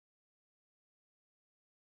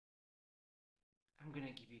I'm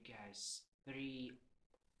gonna give you guys three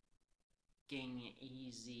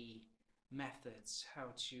easy methods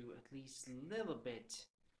how to at least a little bit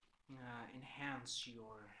enhance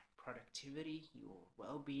your productivity, your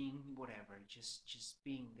well-being, whatever. Just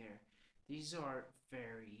being there. These are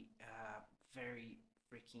very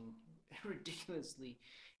freaking ridiculously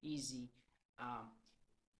easy um,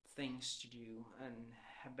 things to do and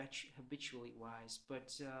habitually wise,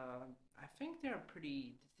 but I think they're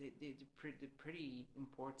pretty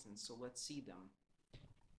important. So let's see them.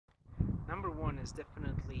 Number one is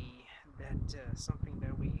definitely that something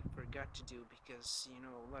that we forgot to do, because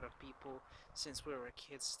a lot of people, since we were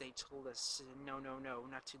kids, they told us no, no, no,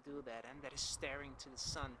 not to do that, and that is staring to the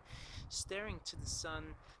sun. Staring to the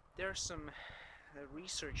sun. There's some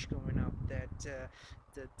research going up that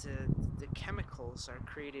the chemicals are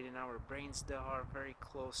created in our brains that are very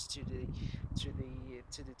close to the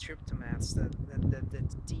tryptomats, that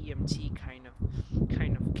DMT kind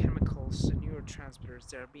of chemicals, neurotransmitters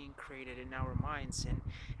that are being created in our minds. And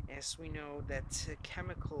as we know, that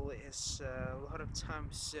chemical is a lot of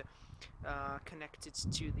times connected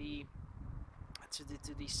to the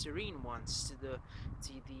serene ones, to the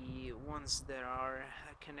ones that are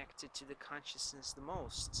connected to the consciousness the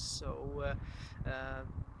most. So a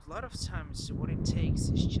lot of times what it takes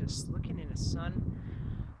is just looking in the sun,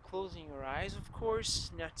 closing your eyes, of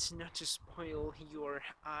course, not to spoil your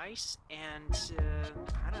eyes, and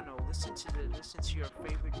I don't know, listen to your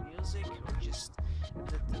favorite music, or just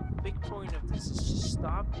the big point of this is just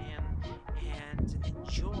stop and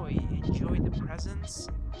enjoy the presence,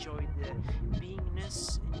 enjoy the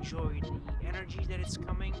beingness, enjoy the energy that it's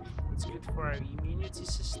coming. It's good for our immunity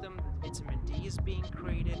system. The vitamin D is being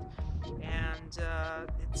created, and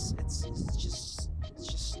it's just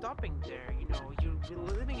stopping there. You're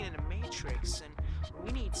living in a matrix, and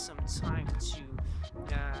we need some time to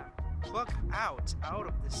plug out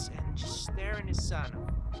of this and just stare in the sun.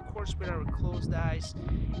 Of course, with our closed eyes,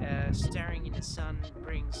 staring in the sun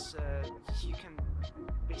brings you can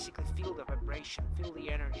basically feel the vibration, feel the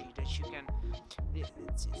energy that you can.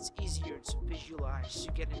 It's easier to visualize.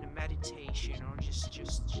 You get into meditation, or just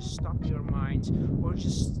stop your mind, or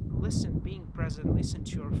just listen, being present. Listen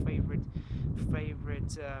to your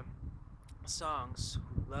favorite songs.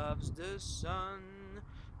 Who loves the sun?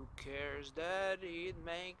 Who cares that it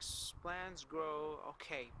makes plants grow?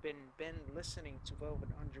 Okay, been listening to Velvet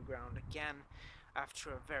Underground again after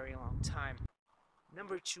a very long time.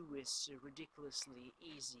 Number two is ridiculously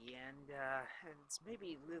easy, and it's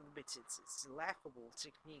maybe a little bit, it's a laughable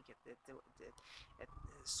technique at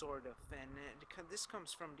sort of, and this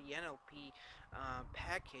comes from the NLP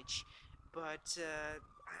package, but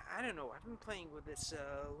I don't know. I've been playing with this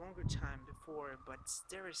a longer time before, but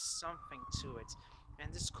there is something to it.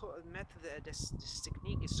 And this method, this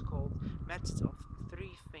technique is called method of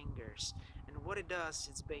three fingers. And what it does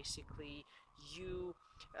is basically you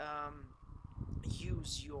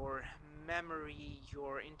use your memory,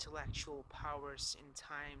 your intellectual powers in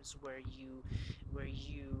times where you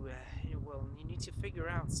need to figure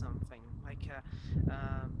out something, like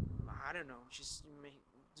I don't know, just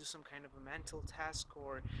do some kind of a mental task,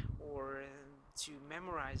 or to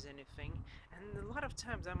memorize anything. And a lot of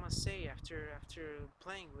times, I must say, after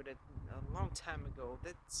playing with it a long time ago,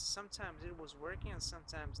 that sometimes it was working and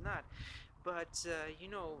sometimes not. But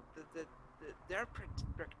there are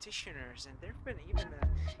practitioners, and there have been even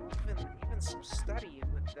some study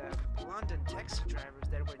with London taxi drivers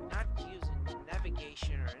that were not using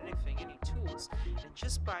navigation or any tools, and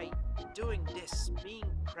just by doing this, being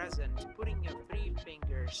present, putting your three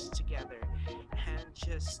fingers together, and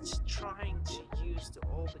just trying to use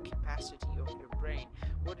all the capacity of your brain,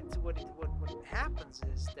 what happens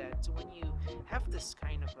is that when you have this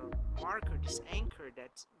kind of a marker, this anchor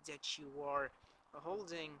that you are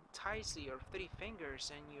holding tightly your three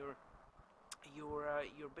fingers, and you're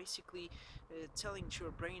basically telling to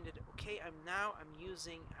your brain that, okay, I'm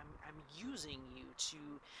using you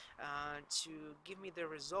to give me the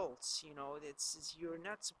results. You're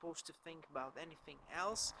not supposed to think about anything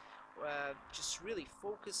else. Just really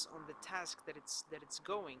focus on the task that it's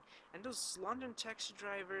going. And those London taxi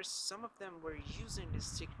drivers, some of them were using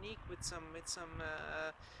this technique with some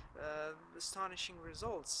astonishing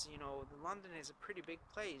results. London is a pretty big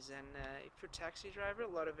place, and if you're a taxi driver, a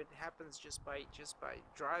lot of it happens just by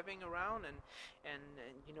driving around and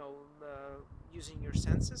using your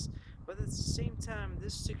senses. But at the same time,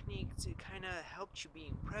 this technique kind of helped you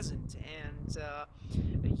being present and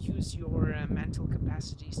use your mental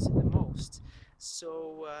capacities to the most.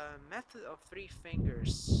 So method of three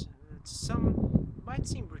fingers, some might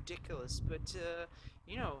seem ridiculous, but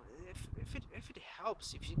if it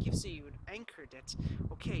helps, if it gives you an anchor that,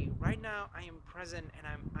 okay, right now I am present and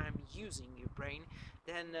I'm using your brain,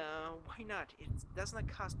 then why not? It does not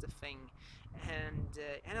cost a thing, and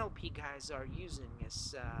NLP guys are using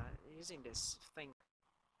this thing.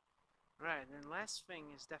 Right, and last thing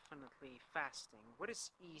is definitely fasting. What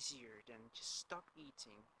is easier than just stop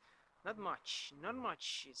eating? Not much. Not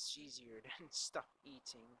much is easier than stop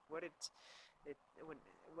eating. It what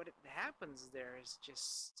what it happens there is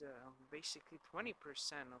just basically 20%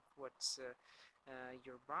 of what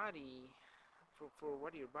your body for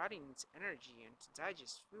what your body needs energy and to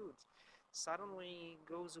digest food suddenly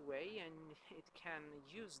goes away, and it can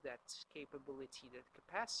use that capability, that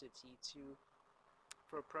capacity to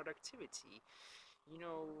for productivity. You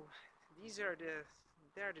know, these are the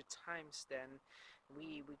times then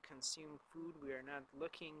we consume food. We are not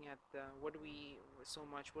looking at what we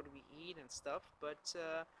eat and stuff, but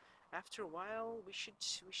after a while we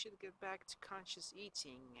should get back to conscious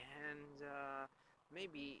eating, and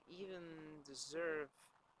maybe even deserve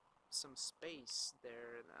some space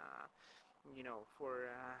there, for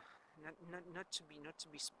not to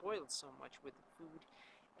be spoiled so much with the food,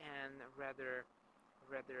 and rather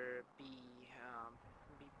be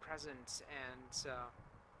present and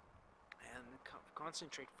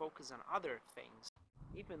concentrate, focus on other things.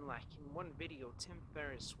 Even like in one video, Tim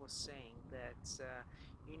Ferriss was saying that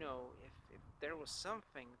if there was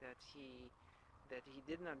something that he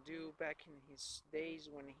did not do back in his days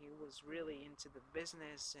when he was really into the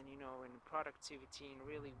business and in productivity and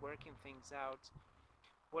really working things out,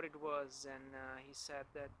 what it was, and he said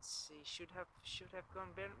that he should have gone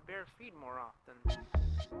bare feet more often.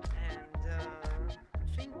 And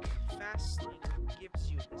I think fasting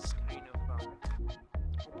gives you this kind of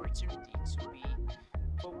opportunity to be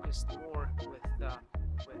focused more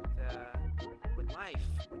with life,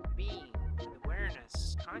 with being, with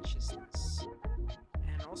awareness, consciousness,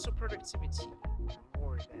 and also productivity,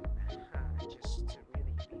 more than just to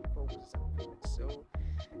really be focused on food. So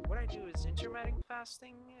what I do is intermittent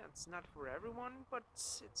fasting. It's not for everyone, but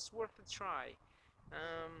it's worth a try.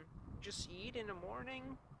 Um, just eat in the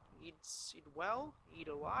morning, eat well, eat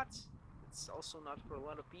a lot. It's also not for a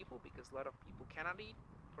lot of people because a lot of people cannot eat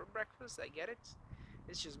for breakfast. I get it.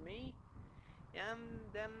 It's just me. And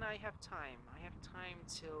then I have time. I have time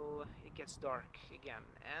till it gets dark again.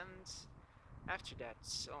 And after that,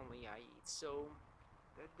 only I eat. So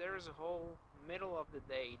there's a whole middle of the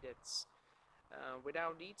day that's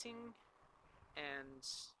without eating, and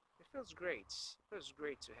it feels great. It feels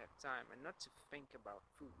great to have time and not to think about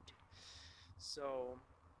food. So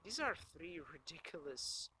these are three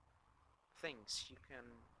ridiculous things you can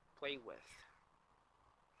play with